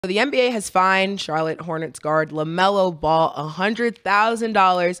The NBA has fined Charlotte Hornets guard LaMelo Ball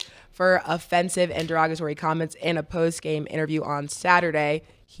 $100,000 for offensive and derogatory comments in a post-game interview on Saturday.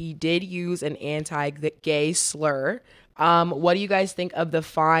 He did use an anti-gay slur. What do you guys think of the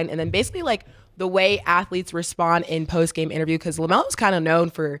fine? And then basically like the way athletes respond in post-game interview, because LaMelo's kind of known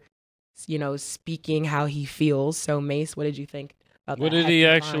for, you know, speaking how he feels. So Mase, what did you think about that? What did he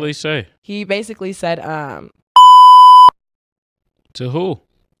actually say? He basically said, to who?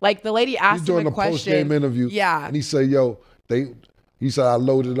 Like the lady asked him a question. He's doing a post-game interview. Yeah. And he said, yo, he said, I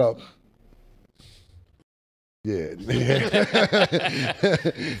loaded up. Yeah.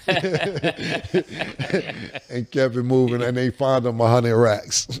 And kept it moving, and they found him 100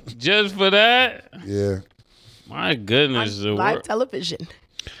 racks. Just for that? Yeah. My goodness. Live television.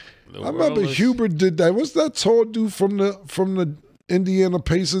 I remember Hubert did that. What's that tall dude from the Indiana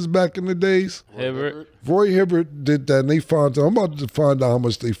Pacers back in the days? Hibbert. Roy Hibbert did that, and they found him. I'm about to find out how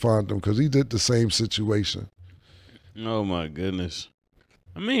much they found him because he did the same situation. Oh, my goodness.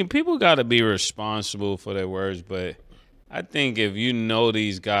 I mean, people got to be responsible for their words, but I think if you know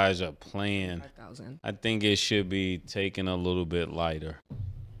these guys are playing, I think it should be taken a little bit lighter,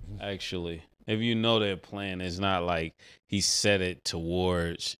 actually. If you know they're playing, it's not like he said it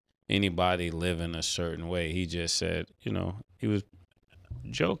towards anybody living a certain way. He just said, you know, he was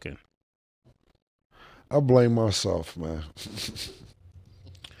joking. I blame myself, man.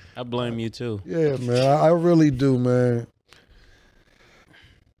 I blame you too. Yeah, man, I really do, man.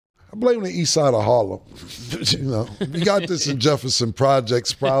 I blame the east side of Harlem. You know, we got this in Jefferson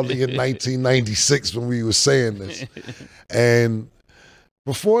Projects probably in 1996 when we were saying this. And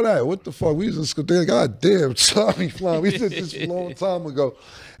before that, what the fuck? We was in school. God damn, Tommy Flan. We did this a long time ago.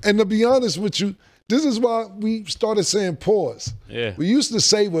 And to be honest with you, this is why we started saying pause. Yeah. We used to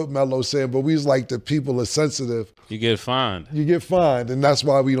say what Melo's saying, but we was like, the people are sensitive. You get fined. You get fined, and that's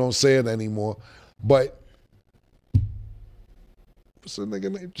why we don't say it anymore. But what's a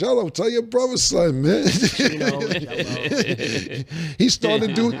nigga named Jello? Tell your brother son, man. He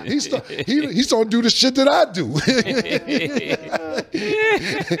started to do the shit that I do.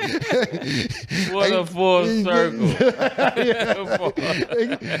 What a full circle.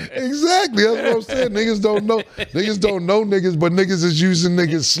 Exactly. That's what I'm saying. Niggas don't know niggas, but niggas is using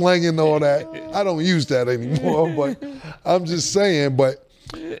niggas slang and all that. I don't use that anymore, but I'm just saying, but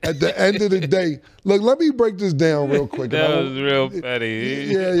at the end of the day, look, let me break this down real quick. That was real petty.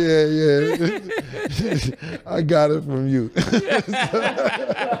 Yeah. I got it from you.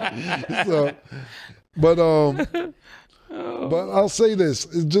 But I'll say this,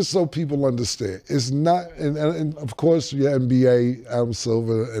 it's just so people understand. It's not, and of course, your NBA, Adam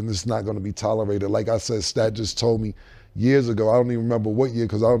Silver, and it's not going to be tolerated. Like I said, Stat just told me years ago, I don't even remember what year,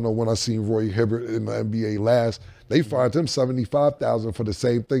 because I don't know when I seen Roy Hibbert in the NBA last. They fined him $75,000 for the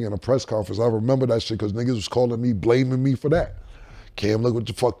same thing in a press conference. I remember that shit because niggas was calling me, blaming me for that. Cam, look what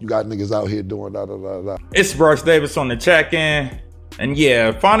the fuck you got niggas out here doing, da da da da. It's Brice Davis on the check-in. And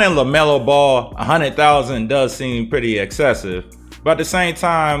yeah, finding LaMelo Ball $100,000 does seem pretty excessive. But at the same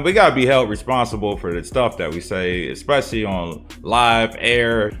time, we gotta be held responsible for the stuff that we say, especially on live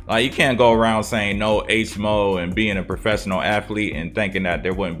air. Like, you can't go around saying no HMO and being a professional athlete and thinking that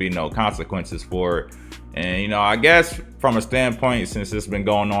there wouldn't be no consequences for it. And, you know, I guess from a standpoint, since it's been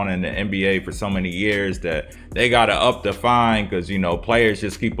going on in the NBA for so many years, that they got to up the fine because, you know, players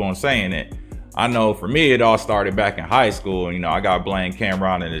just keep on saying it. I know for me, it all started back in high school. And, you know, I got to blame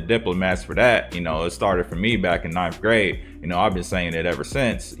Cameron and the Diplomats for that. You know, it started for me back in 9th grade. You know, I've been saying it ever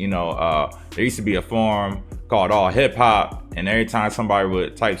since. You know, there used to be a forum called All Hip Hop. And every time somebody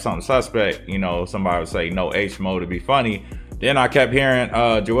would type something suspect, you know, somebody would say no HMO to be funny. Then I kept hearing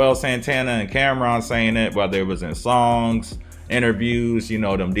Joel Santana and Cameron saying it, whether it was in songs, interviews, you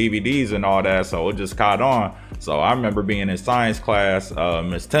know, them DVDs and all that. So it just caught on. So I remember being in science class,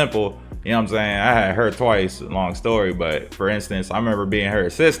 Miss Temple, you know what I'm saying? I had her twice, long story. But for instance, I remember being her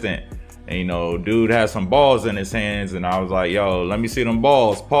assistant. And, you know, dude had some balls in his hands. And I was like, yo, let me see them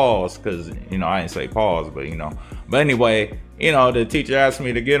balls, pause. Because, you know, I didn't say pause, but, you know. But anyway, you know, the teacher asked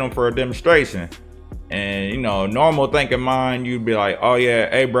me to get them for a demonstration. And, you know, normal thinking mind, you'd be like, oh yeah,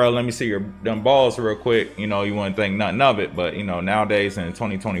 hey bro, let me see them balls real quick. You know, you wouldn't think nothing of it. But, you know, nowadays in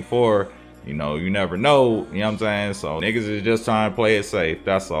 2024, you know, you never know, you know what I'm saying? So niggas is just trying to play it safe,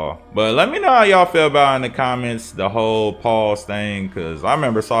 that's all. But let me know how y'all feel about in the comments, the whole pause thing. Cause I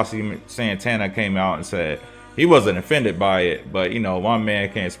remember Saucy Santana came out and said he wasn't offended by it. But, you know, one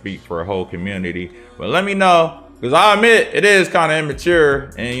man can't speak for a whole community. But let me know Because I admit it is kind of immature,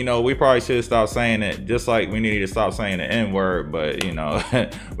 and you know, we probably should stop saying it, just like we need to stop saying the N-word. But you know,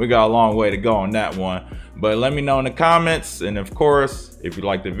 we got a long way to go on that one. But let me know in the comments, and of course, if you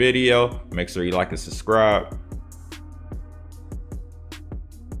like the video, make sure you like and subscribe.